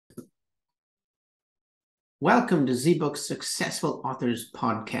Welcome to ZBook's Successful Authors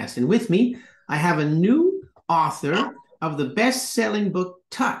Podcast. And with me, I have a new author of the best-selling book,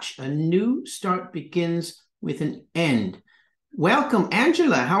 Touch, A New Start Begins with an End. Welcome,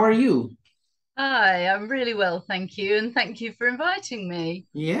 Angela. How are you? Hi, I'm really well, thank you. And thank you for inviting me.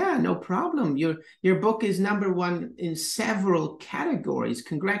 Yeah, no problem. Your book is #1 in several categories.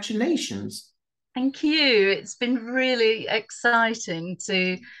 Congratulations. Thank you. It's been really exciting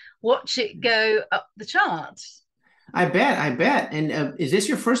to watch it go up the chart. I bet. And is this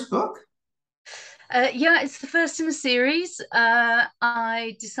your first book? Yeah, it's the first in the series.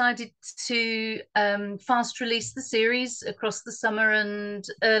 I decided to fast release the series across the summer and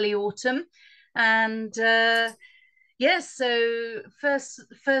early autumn. And yes, so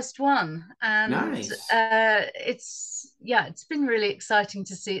first one, and Nice. it's been really exciting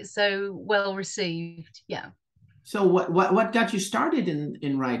to see it so well received. Yeah. So what got you started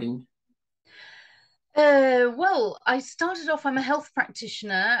in writing? Well, I started off, I'm a health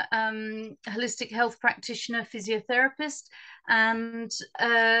practitioner, holistic health practitioner, physiotherapist. And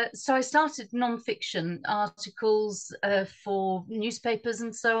so I started non-fiction articles for newspapers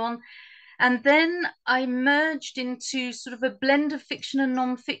and so on. And then I merged into sort of a blend of fiction and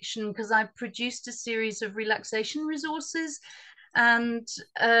non-fiction because I produced a series of relaxation resources. And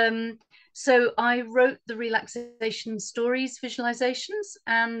so I wrote the relaxation stories, visualizations,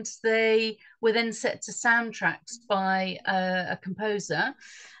 and they were then set to soundtracks by a composer.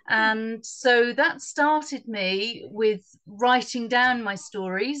 And so that started me with writing down my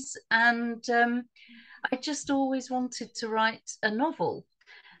stories. And I just always wanted to write a novel.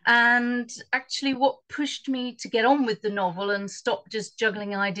 And actually, what pushed me to get on with the novel and stop just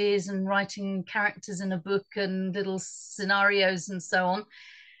juggling ideas and writing characters in a book and little scenarios and so on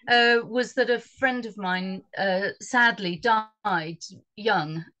was that a friend of mine sadly died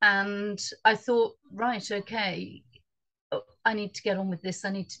young. And I thought, right, okay, I need to get on with this. I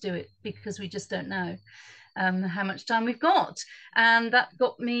need to do it because we just don't know how much time we've got. And that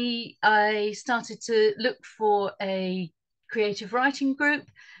got me, I started to look for a creative writing group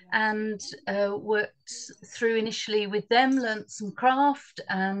and worked through initially with them, learnt some craft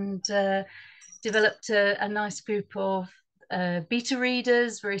and developed a nice group of beta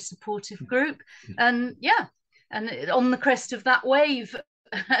readers, very supportive group. And yeah, and on the crest of that wave,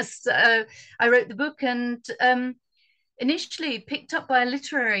 as I wrote the book and initially picked up by a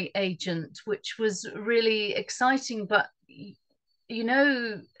literary agent, which was really exciting. But, you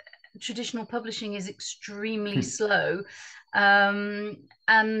know, traditional publishing is extremely slow.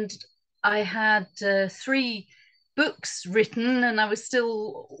 And I had three books written and I was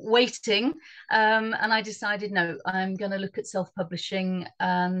still waiting. And I decided, no, I'm going to look at self-publishing.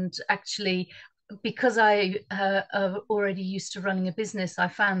 And actually, because I already used to running a business, I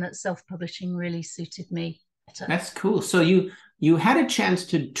found that self-publishing really suited me better. That's cool. So you had a chance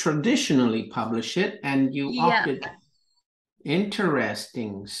to traditionally publish it and you Yeah, opted.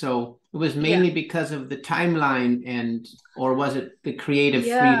 Interesting. So it was yeah, mainly because of the timeline and or was it the creative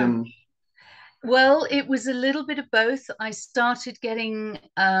yeah. freedom? Well, it was a little bit of both. I started getting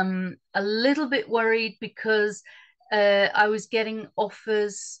a little bit worried because I was getting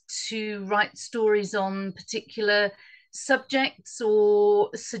offers to write stories on particular subjects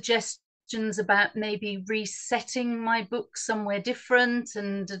or suggestions about maybe resetting my book somewhere different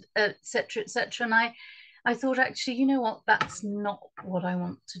and et cetera, et cetera. And I thought, actually, you know what? That's not what I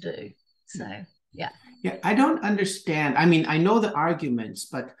want to do. So, yeah. Yeah, I don't understand. I mean, I know the arguments,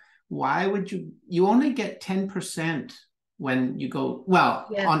 but why would you only get 10% when you go, well,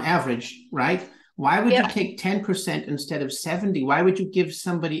 Yeah. on average, right? Why would you Yeah. take 10% instead of 70? Why would you give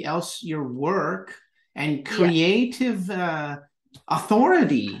somebody else your work and Yeah. creative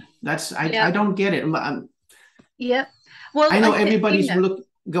authority? That's I Yeah. don't get it. Yeah. Well, I know I think, everybody's look.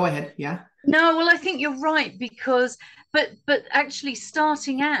 Go ahead. Yeah. no, well, I think you're right because, but actually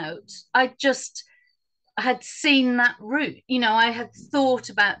starting out, I just had seen that route. I had thought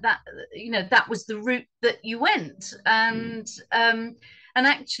about that. That was the route that you went, and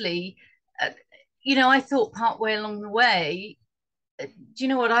actually, uh, I thought partway along the way, do you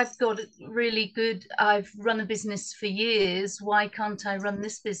know what? I've got really good. I've run a business for years. Why can't I run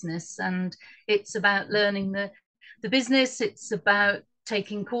this business? And it's about learning the business. It's about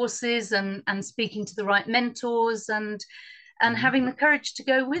taking courses and speaking to the right mentors and having the courage to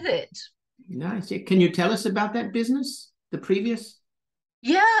go with it. Nice. Can you tell us about that business, the previous?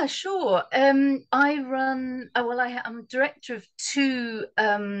 Yeah, sure. I run, well, I'm director of two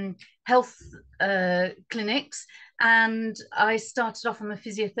health clinics, and I started off, I'm a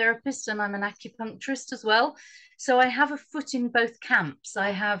physiotherapist and I'm an acupuncturist as well. So I have a foot in both camps.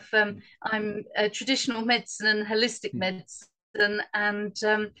 I'm a traditional medicine and holistic medicine, and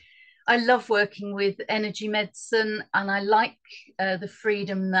I love working with energy medicine, and I like the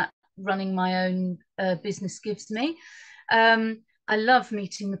freedom that running my own business gives me. I love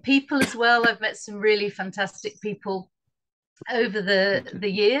meeting the people as well. I've met some really fantastic people over the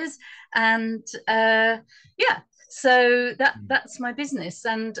years, and yeah, so that's my business,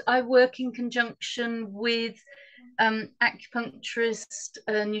 and I work in conjunction with acupuncturist,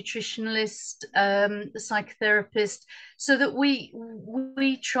 nutritionalist, psychotherapist, so that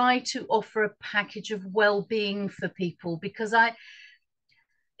we try to offer a package of well-being for people, because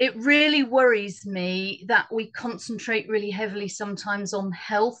it really worries me that we concentrate really heavily sometimes on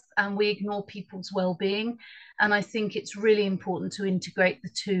health and we ignore people's well-being. And I think it's really important to integrate the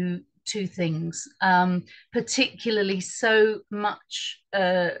two things, particularly so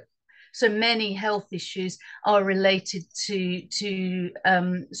many health issues are related to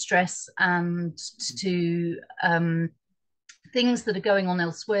stress and to things that are going on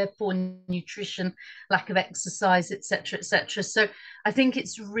elsewhere, poor nutrition, lack of exercise, etc., etc. So I think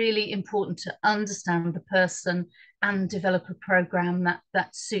it's really important to understand the person and develop a program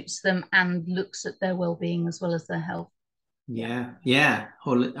that suits them and looks at their well-being as well as their health. Yeah.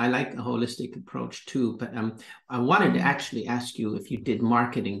 I like a holistic approach too. But I wanted to actually ask you if you did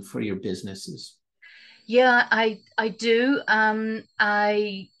marketing for your businesses. Yeah, I do.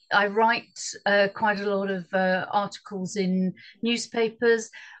 I write quite a lot of articles in newspapers.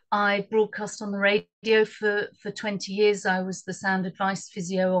 I broadcast on the radio for 20 years. I was the sound advice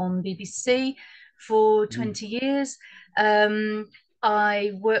physio on BBC for 20 years.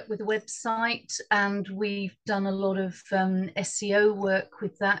 I work with a website, and we've done a lot of SEO work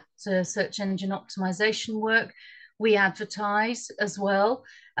with that, search engine optimization work. We advertise as well.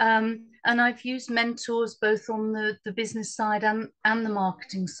 And I've used mentors both on the business side and the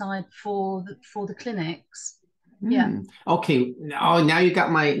marketing side for the clinics. Yeah. Okay. Oh, now you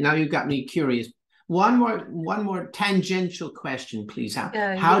got me curious. One more tangential question, please.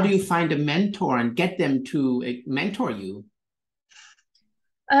 How do you find a mentor and get them to mentor you?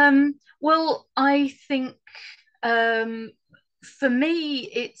 Well, I think for me,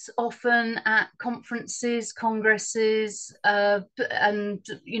 it's often at conferences, congresses, and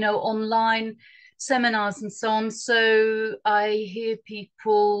online seminars and so on. So I hear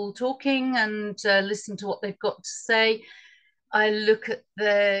people talking and listen to what they've got to say. I look at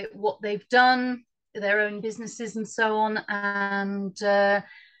what they've done, their own businesses and so on, and then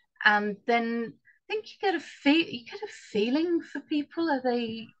I think you get a feeling for people. Are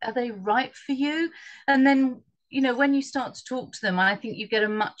they right for you? And then when you start to talk to them, I think you get a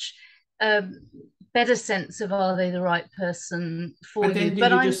much better sense of, are they the right person for but then you.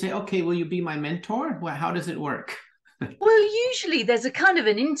 do you just say, okay, will you be my mentor? Well, how does it work? Well, usually there's a kind of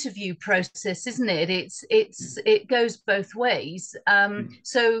an interview process, isn't it? It goes both ways.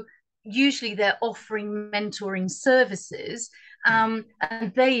 So usually they're offering mentoring services, and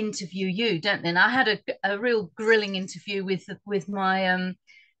they interview you, don't they? And I had a real grilling interview with my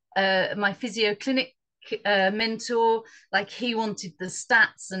my physio clinic mentor. Like, he wanted the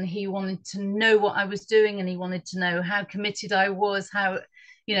stats, and he wanted to know what I was doing, and he wanted to know how committed I was, how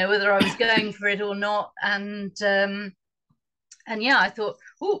whether I was going for it or not. And yeah, I thought,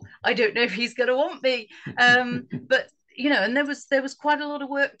 oh, I don't know if he's going to want me. But and there was quite a lot of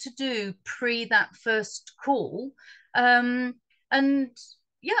work to do pre that first call. And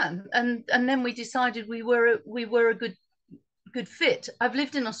yeah, and then we decided we were a good fit. I've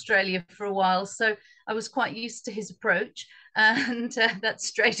lived in Australia for a while, so I was quite used to his approach, and that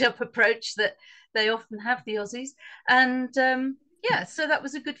straight up approach that they often have, the Aussies. And yeah, so that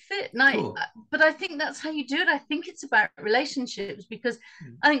was a good fit. And Cool. But I think that's how you do it. I think it's about relationships, because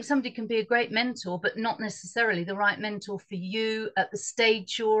I think somebody can be a great mentor, but not necessarily the right mentor for you at the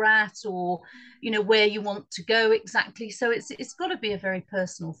stage you're at, or where you want to go exactly. So it's got to be a very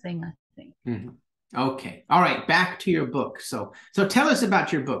personal thing, I think. Okay. All right. Back to your book. So tell us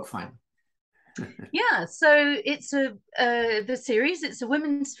about your book, finally. Yeah. So it's the series. It's a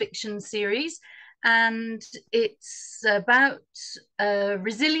women's fiction series, and it's about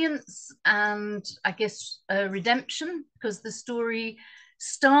resilience and, I guess, redemption, because the story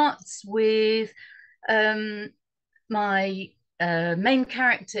starts with my main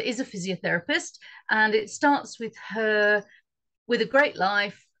character is a physiotherapist, and it starts with her with a great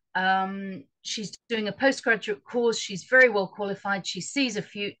life, she's doing a postgraduate course. She's very well qualified. She sees a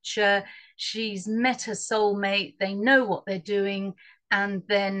future. She's met her soulmate. They know what they're doing. And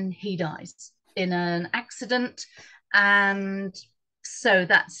then he dies in an accident. And so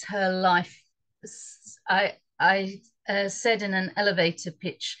that's her life. I said in an elevator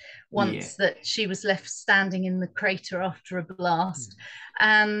pitch Yeah. once that she was left standing in the crater after a blast.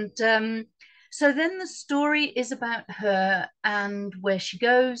 And so then the story is about her and where she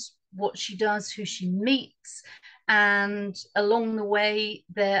goes, what she does, who she meets. And along the way,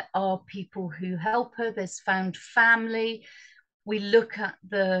 there are people who help her. There's found family. We look at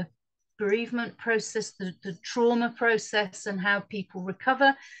the bereavement process, the trauma process, and how people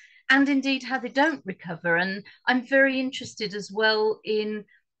recover, and indeed how they don't recover. And I'm very interested as well in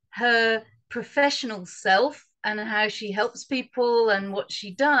her professional self and how she helps people and what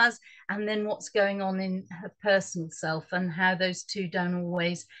she does, and then what's going on in her personal self and how those two don't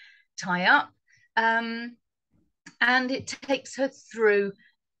always tie up. And it takes her through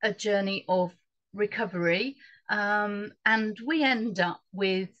a journey of recovery. And we end up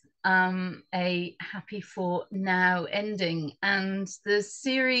with a happy for now ending. And the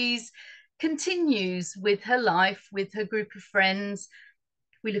series continues with her life, with her group of friends.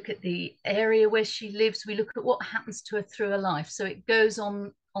 We look at the area where she lives. We look at what happens to her through her life. So it goes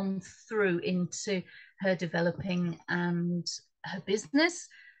on through into her developing and her business,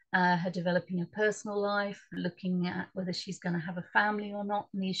 her developing her personal life, looking at whether she's going to have a family or not,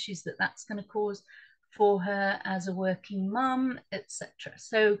 and the issues that that's going to cause for her as a working mum, etc.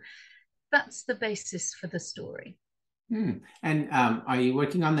 So that's the basis for the story. And are you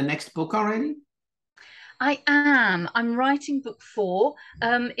working on the next book already? I am. I'm writing book 4.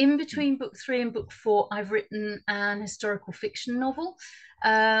 In between book 3 and book 4, I've written an historical fiction novel.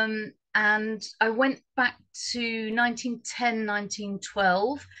 And I went back to 1910,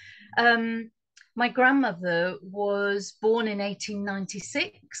 1912. My grandmother was born in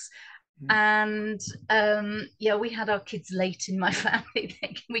 1896. And yeah, we had our kids late in my family.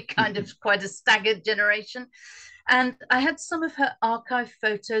 We kind of quite a staggered generation. And I had some of her archive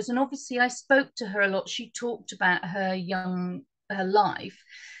photos, and obviously I spoke to her a lot. She talked about her life.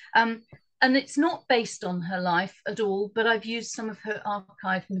 And it's not based on her life at all, but I've used some of her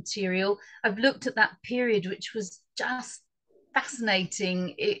archive material. I've looked at that period, which was just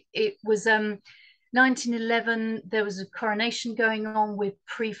fascinating. It was 1911, there was a coronation going on with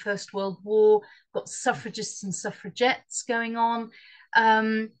pre-First World War, got suffragists and suffragettes going on.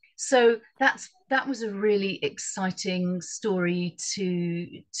 So that was a really exciting story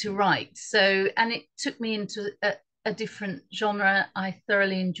to write. So, and it took me into a different genre. I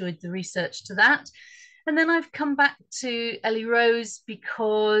thoroughly enjoyed the research to that. And then I've come back to Ellie Rose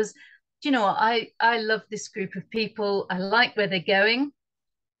because, you know, I love this group of people. I like where they're going.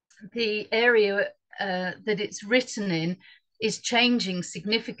 The area that it's written in is changing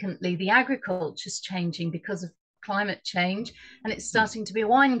significantly. The agriculture is changing because of climate change, and it's starting to be a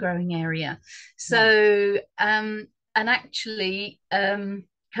wine growing area. So and actually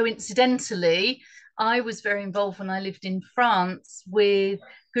coincidentally, I was very involved when I lived in France with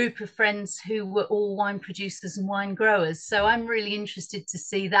a group of friends who were all wine producers and wine growers. So I'm really interested to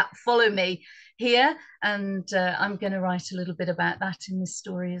see that follow me here, and I'm going to write a little bit about that in this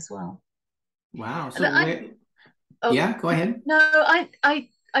story as well. Wow. So yeah, go ahead. No,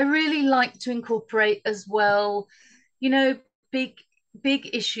 I really like to incorporate as well, you know, big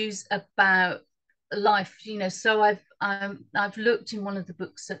issues about life, you know. So I've looked in one of the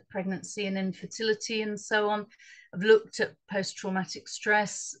books at pregnancy and infertility and so on. I've looked at post-traumatic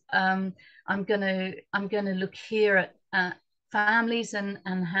stress. I'm gonna look here at families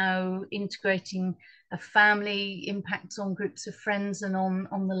and how integrating a family impacts on groups of friends and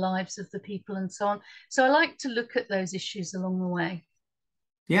on the lives of the people and so on. So I like to look at those issues along the way.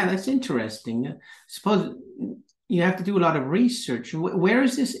 Yeah, that's interesting. I suppose you have to do a lot of research. Where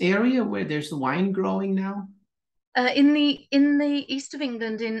is this area where there's the wine growing now? In the east of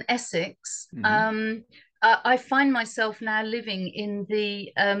England, in Essex. I find myself now living in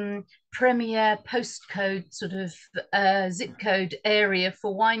the premier postcode sort of zip code area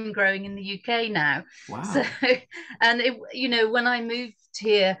for wine growing in the UK now. Wow. So, and it, you know, when I moved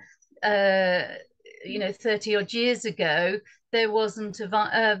here, you know, 30 odd years ago, there wasn't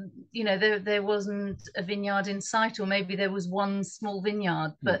you know, there wasn't a vineyard in sight, or maybe there was one small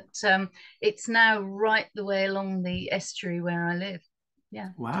vineyard, but it's now right the way along the estuary where I live.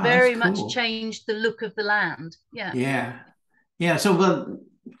 Yeah. Wow, Very that's cool. much changed the look of the land. Yeah. Yeah. Yeah. So, well,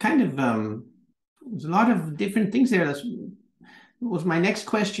 kind of, there's a lot of different things there. That was my next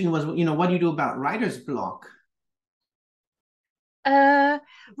question was, you know, what do you do about writer's block?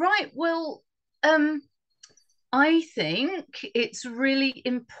 Right. Well, I think it's really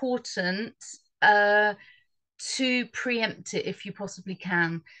important to preempt it if you possibly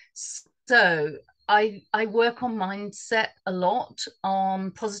can. So I work on mindset a lot,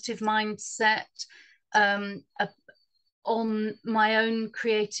 on positive mindset, um, on my own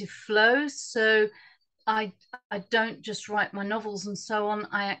creative flow. So I I don't just write my novels and so on.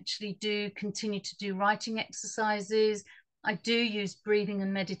 I actually do continue to do writing exercises. I do use breathing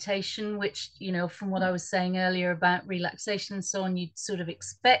and meditation, which, you know, from what I was saying earlier about relaxation and so on, you'd sort of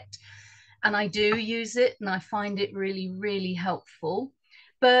expect. And I do use it and I find it really, really helpful.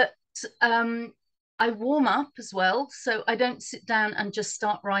 But um, I warm up as well. So I don't sit down and just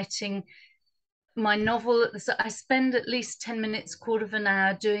start writing my novel. I spend at least 10 minutes, quarter of an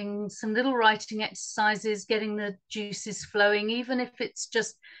hour doing some little writing exercises, getting the juices flowing, even if it's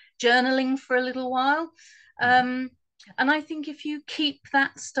just journaling for a little while. And I think if you keep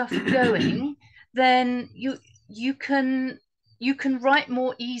that stuff going, then you can write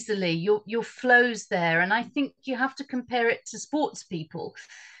more easily. Your flow's there. And I think you have to compare it to sports people.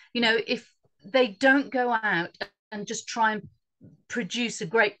 You know, if they don't go out and just try and produce a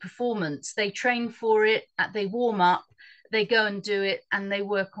great performance, they train for it, they warm up, they go and do it, and they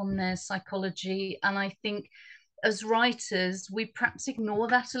work on their psychology. And I think as writers, we perhaps ignore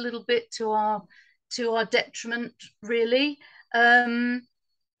that a little bit to our detriment, really. And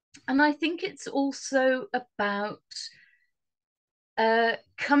I think it's also about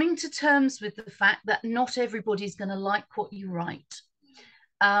coming to terms with the fact that not everybody's going to like what you write.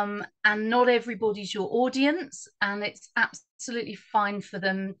 And not everybody's your audience, and it's absolutely fine for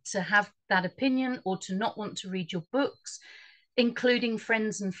them to have that opinion or to not want to read your books, including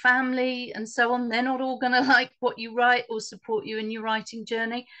friends and family and so on. They're not all going to like what you write or support you in your writing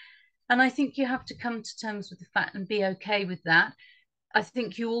journey. And I think you have to come to terms with the fact and be okay with that. I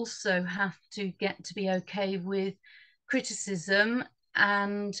think you also have to get to be okay with criticism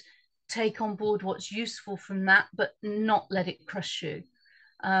and take on board what's useful from that, but not let it crush you.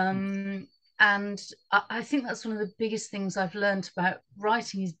 And I think that's one of the biggest things I've learned about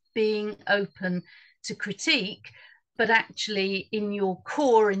writing is being open to critique, but actually in your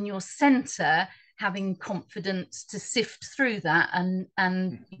core, in your center, having confidence to sift through that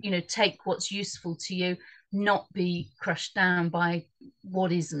and you know, take what's useful to you, not be crushed down by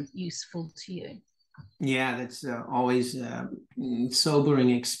what isn't useful to you. Yeah, that's always sobering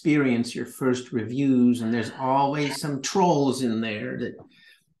experience, your first reviews, and there's always some trolls in there that,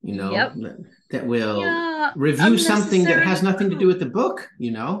 you know, yep. that will review something that has nothing to do with the book,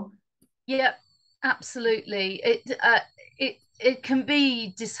 you know. Yep, absolutely. It can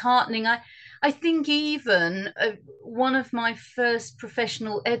be disheartening. I think even one of my first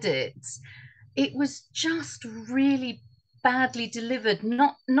professional edits, it was just really badly delivered.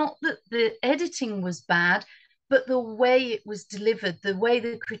 Not that the editing was bad, but the way it was delivered, the way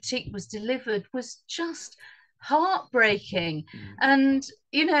the critique was delivered was just heartbreaking. And,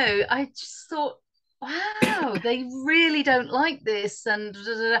 you know, I just thought, wow, they really don't like this. And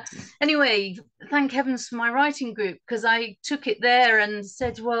anyway, thank heavens for my writing group, because I took it there and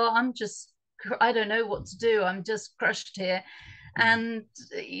said, well, I don't know what to do. I'm just crushed here. And,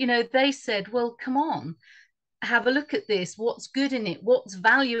 you know, they said, well, come on, have a look at this. What's good in it? What's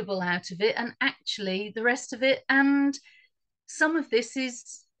valuable out of it? And actually the rest of it. And some of this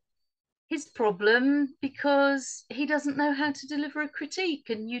is his problem because he doesn't know how to deliver a critique,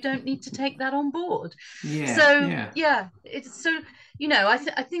 and you don't need to take that on board. Yeah, it's so, you know, I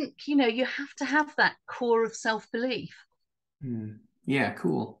think, you know, you have to have that core of self-belief. Yeah,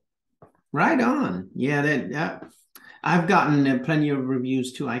 cool. Right on. Yeah, that I've gotten plenty of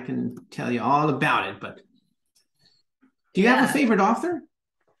reviews too. I can tell you all about it, but do you have a favorite author?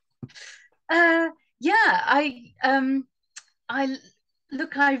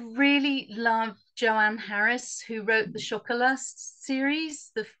 I really love Joanne Harris, who wrote the Chocolat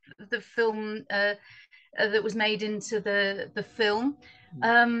series, the film that was made into the film.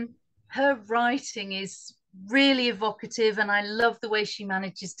 Her writing is really evocative, and I love the way she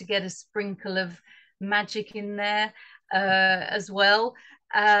manages to get a sprinkle of magic in there as well.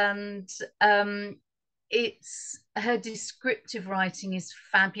 And it's her descriptive writing is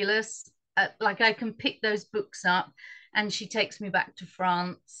fabulous. Like, I can pick those books up and she takes me back to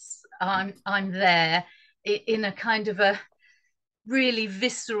France. I'm there in a kind of a really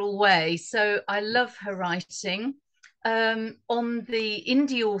visceral way. So I love her writing. On the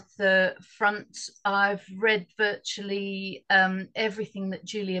indie author front, I've read virtually everything that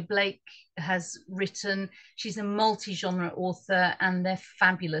Julia Blake has written. She's a multi-genre author, and they're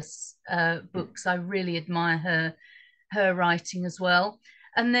fabulous books. I really admire her writing as well.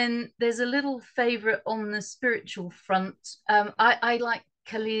 And then there's a little favorite on the spiritual front. I like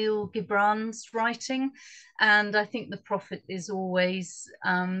Khalil Gibran's writing, and I think the Prophet is always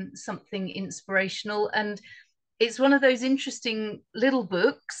something inspirational. And it's one of those interesting little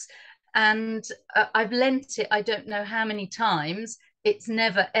books, and I've lent it, I don't know how many times. It's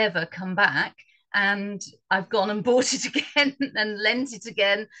never ever come back, and I've gone and bought it again and lent it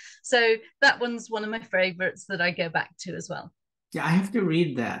again. So that one's one of my favorites that I go back to as well. Yeah, I have to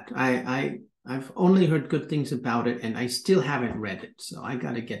read that. I've only heard good things about it, and I still haven't read it, so I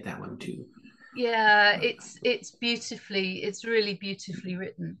got to get that one too. Yeah, it's really beautifully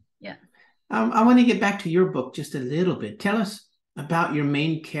written. Yeah. I want to get back to your book just a little bit. Tell us about your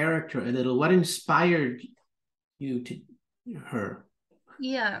main character a little. What inspired you to her?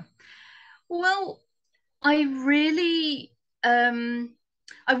 Yeah. Well, I really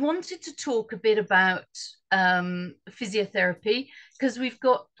I wanted to talk a bit about physiotherapy, because we've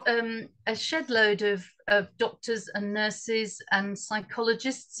got a shed load of doctors and nurses and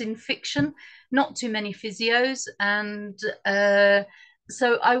psychologists in fiction, not too many physios. And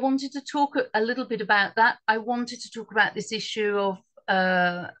so I wanted to talk a little bit about that. I wanted to talk about this issue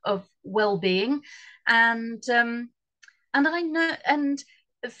of well-being, and I know, and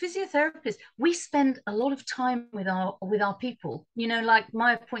physiotherapists, we spend a lot of time with our people. You know, like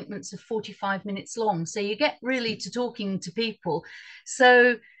my appointments are 45 minutes long, so you get really to talking to people.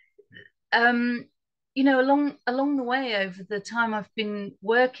 So you know, along the way, over the time I've been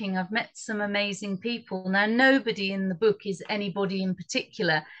working, I've met some amazing people. Now, nobody in the book is anybody in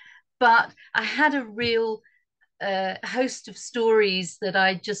particular, but I had a real host of stories that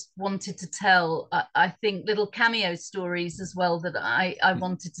I just wanted to tell. I think little cameo stories as well that I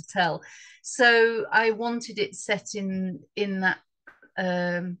wanted to tell. So I wanted it set in that.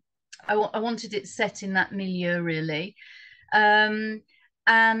 I wanted it set in that milieu, really. And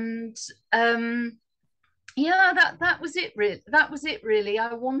yeah, that was it. Really, that was it. Really,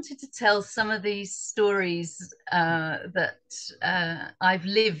 I wanted to tell some of these stories that I've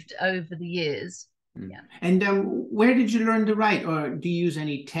lived over the years. Yeah. And where did you learn to write, or do you use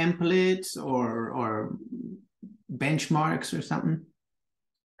any templates or benchmarks or something?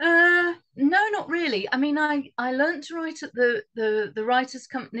 No, not really. I mean, I learned to write at the Writers'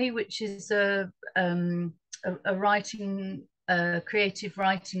 Company, which is a writing creative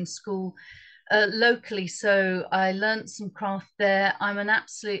writing school locally. So I learned some craft there. I'm an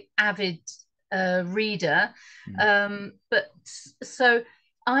absolute avid reader, but so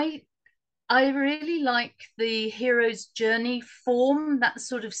I I really like the hero's journey form. That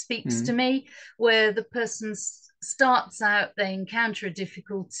sort of speaks to me, where the person starts out, they encounter a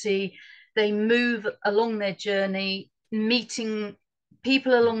difficulty, they move along their journey, meeting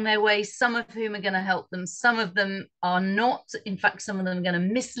people along their way, some of whom are going to help them, some of them are not. In fact, some of them are going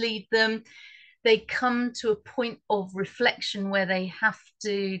to mislead them. They come to a point of reflection where they have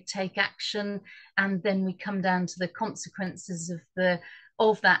to take action, and then we come down to the consequences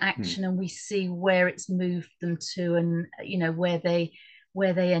of that action, and we see where it's moved them to, and you know where they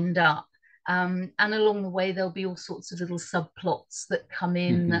end up. And along the way, there'll be all sorts of little subplots that come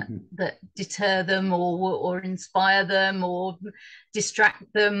in that deter them, or inspire them, or distract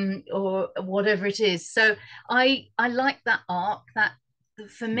them, or whatever it is. So I like that arc. That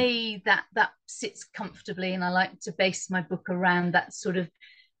for me, that sits comfortably, and I like to base my book around that sort of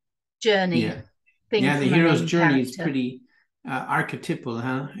journey. Yeah, yeah. The hero's journey is pretty archetypal,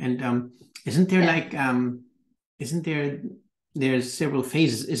 huh? And isn't there isn't there? There's several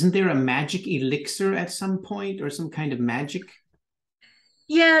phases. Isn't there a magic elixir at some point, or some kind of magic?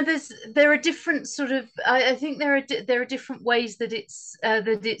 Yeah, there are different sort of. I think there are different ways that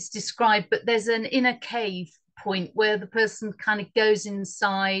it's described, but there's an inner cave point where the person kind of goes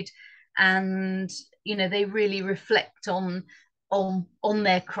inside, and you know they really reflect on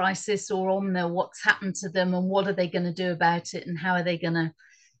their crisis, or on their what's happened to them, and what are they going to do about it, and how are they going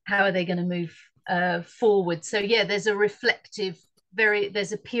to move forward. So yeah, there's a reflective,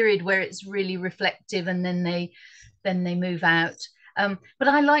 there's a period where it's really reflective, and then they move out. But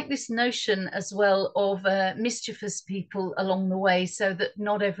I like this notion as well of mischievous people along the way, so that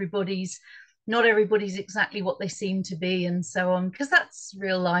not everybody's exactly what they seem to be, and so on, because that's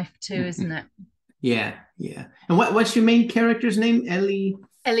real life too, isn't it? Yeah, yeah. And what's your main character's name?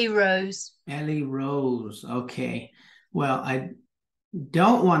 Ellie Rose. Ellie Rose. Okay. Well, I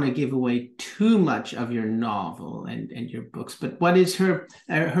don't want to give away too much of your novel and your books, but what is her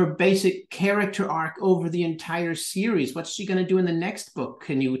basic character arc over the entire series? What's she going to do in the next book?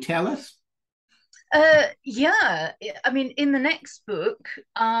 Can you tell us? Yeah, I mean, in the next book,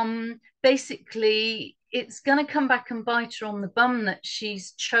 basically it's going to come back and bite her on the bum that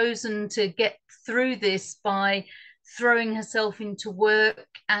she's chosen to get through this by throwing herself into work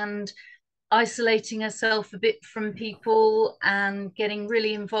and isolating herself a bit from people and getting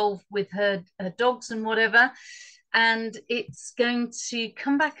really involved with her dogs and whatever. And it's going to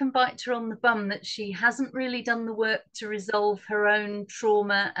come back and bite her on the bum that she hasn't really done the work to resolve her own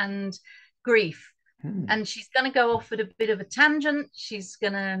trauma and grief. And she's going to go off at a bit of a tangent. She's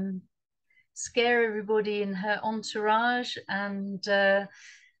going to scare everybody in her entourage, and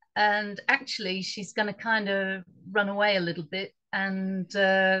actually she's going to kind of run away a little bit, and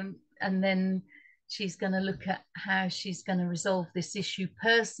then she's going to look at how she's going to resolve this issue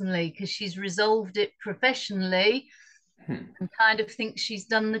personally, because she's resolved it professionally and kind of thinks she's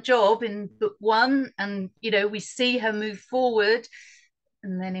done the job in book one, and we see her move forward,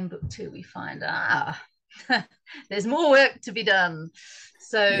 and then in book two we find there's more work to be done.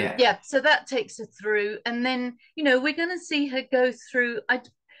 So yeah, so that takes her through, and then we're going to see her go through.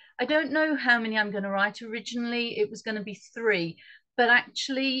 I don't know how many I'm going to write. Originally it was going to be 3, but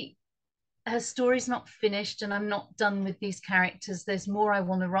actually her story's not finished, and I'm not done with these characters. There's more I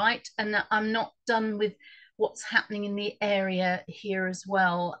want to write, and I'm not done with what's happening in the area here as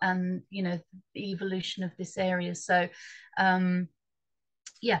well, and the evolution of this area. So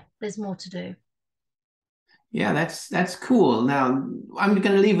yeah, there's more to do. Yeah, that's cool. Now I'm going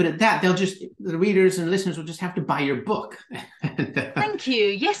to leave it at that. The readers and listeners will just have to buy your book. Thank you.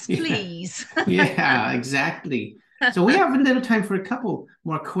 Yes, please. Yeah, exactly. So we have a little time for a couple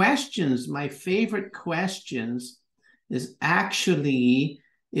more questions. My favorite questions is actually,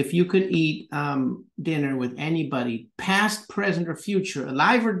 if you could eat dinner with anybody, past, present, or future,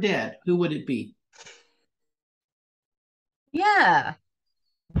 alive or dead, who would it be? Yeah.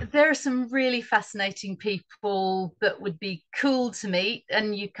 There are some really fascinating people that would be cool to meet,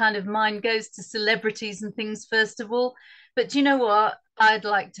 and you kind of mind goes to celebrities and things first of all. But do you know what? I'd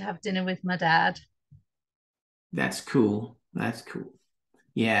like to have dinner with my dad. That's cool. That's cool.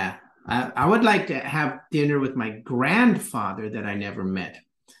 Yeah. I would like to have dinner with my grandfather that I never met.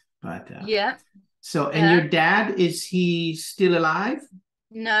 But yeah. So, and your dad, is he still alive?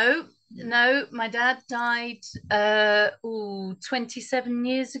 No, my dad died 27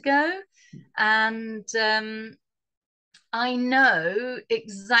 years ago, and I know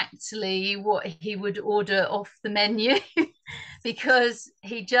exactly what he would order off the menu because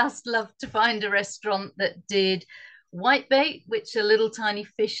he just loved to find a restaurant that did whitebait, which are little tiny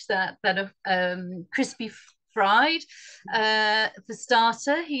fish that are crispy fried for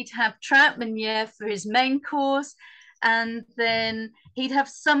starter. He'd have trout meuniere for his main course, and then he'd have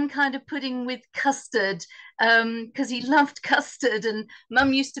some kind of pudding with custard because he loved custard, and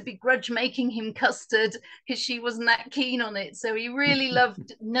Mum used to begrudge making him custard because she wasn't that keen on it. So he really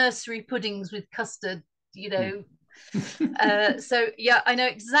loved nursery puddings with custard. So yeah, I know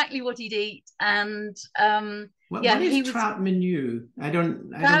exactly what he'd eat. And what is trout menu? I don't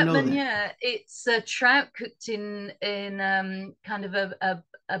know that. It's a trout cooked in kind of a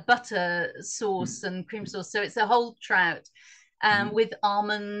butter sauce and cream sauce. So it's a whole trout with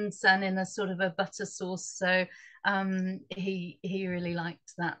almonds and in a sort of a butter sauce. So he really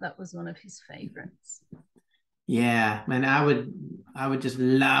liked that. That was one of his favorites. Yeah, man, I would just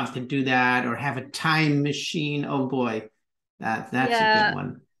love to do that, or have a time machine. Oh boy, that's a good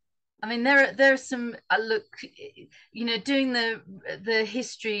one. I mean, there are some look, doing the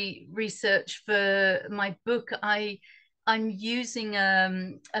history research for my book, I'm using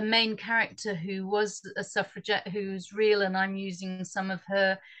a main character who was a suffragette who's real, and I'm using some of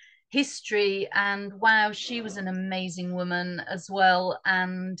her history, and wow, she was an amazing woman as well,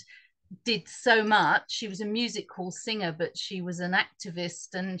 and did so much. She was a music hall singer, but she was an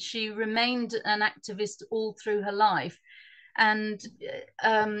activist, and she remained an activist all through her life. And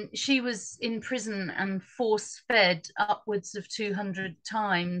she was in prison and force fed upwards of 200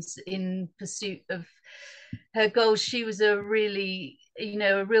 times in pursuit of her goals. She was a really,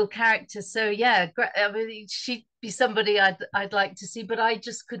 a real character. So yeah, I mean, she'd be somebody I'd like to see, but I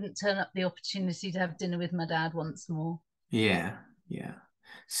just couldn't turn up the opportunity to have dinner with my dad once more. Yeah.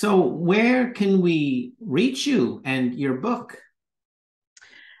 So where can we reach you and your book?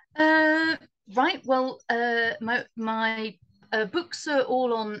 Right. Well, my books are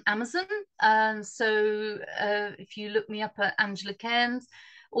all on Amazon. So if you look me up at Angela Cairns,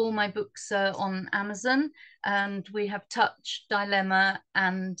 all my books are on Amazon. And we have Touch, Dilemma,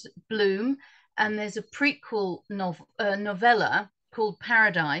 and Bloom. And there's a prequel novella called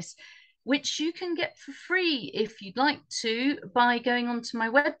Paradise, which you can get for free if you'd like to by going onto my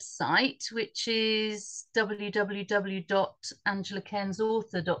website, which is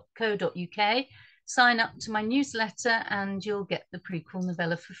www.angelacairnsauthor.co.uk. sign up to my newsletter and you'll get the prequel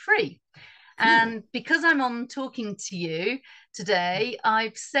novella for free. And because I'm on talking to you today,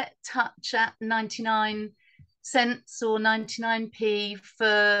 I've set Touch at 99 cents or 99p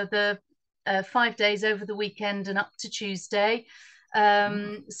for the 5 days over the weekend and up to Tuesday.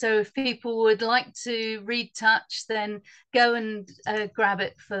 So if people would like to read Touch, then go and grab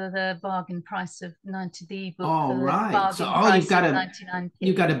it for the bargain price of 90, the ebook. All right. So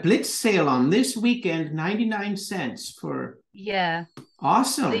you've got a blitz sale on this weekend, 99 cents for. Yeah.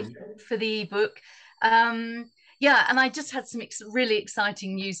 Awesome. For the ebook. Yeah, and I just had some really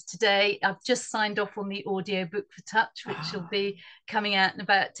exciting news today. I've just signed off on the audiobook for Touch, which will be coming out in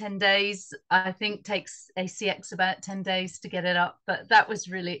about 10 days. I think takes ACX about 10 days to get it up, but that was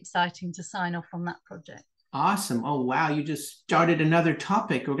really exciting to sign off on that project. Awesome. Oh, wow. You just started another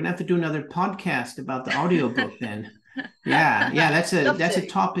topic. We're going to have to do another podcast about the audiobook then. Yeah, that's a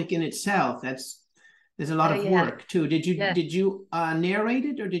topic in itself. There's a lot of work too. Did you narrate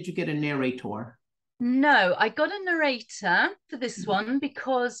it, or did you get a narrator? No, I got a narrator for this one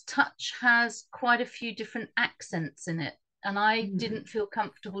because Touch has quite a few different accents in it, and I didn't feel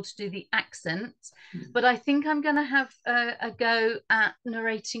comfortable to do the accents, but I think I'm going to have a go at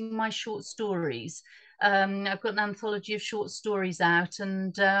narrating my short stories. I've got an anthology of short stories out,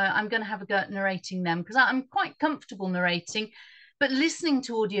 and I'm going to have a go at narrating them because I'm quite comfortable narrating. But listening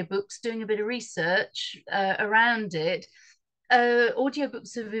to audiobooks, doing a bit of research around it,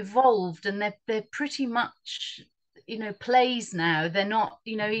 audiobooks have evolved, and they're pretty much, plays now. They're not,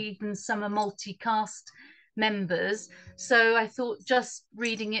 even some are multicast members. So I thought just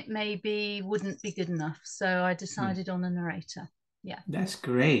reading it maybe wouldn't be good enough. So I decided on a narrator. Yeah. That's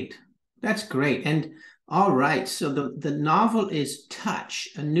great. That's great. And all right, so the novel is Touch,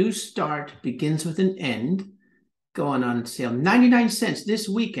 A New Start Begins with an End, going on sale, 99 cents this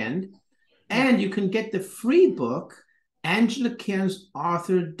weekend. And you can get the free book, Angela Cairns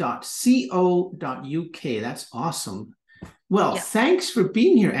author.co.uk. That's awesome. Well, thanks for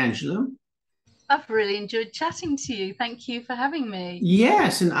being here, Angela. I've really enjoyed chatting to you. Thank you for having me.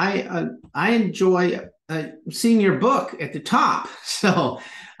 Yes, and I enjoy seeing your book at the top. So.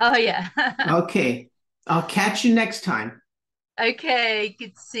 Oh, yeah. Okay. I'll catch you next time. Okay.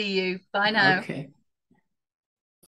 Good to see you. Bye now. Okay.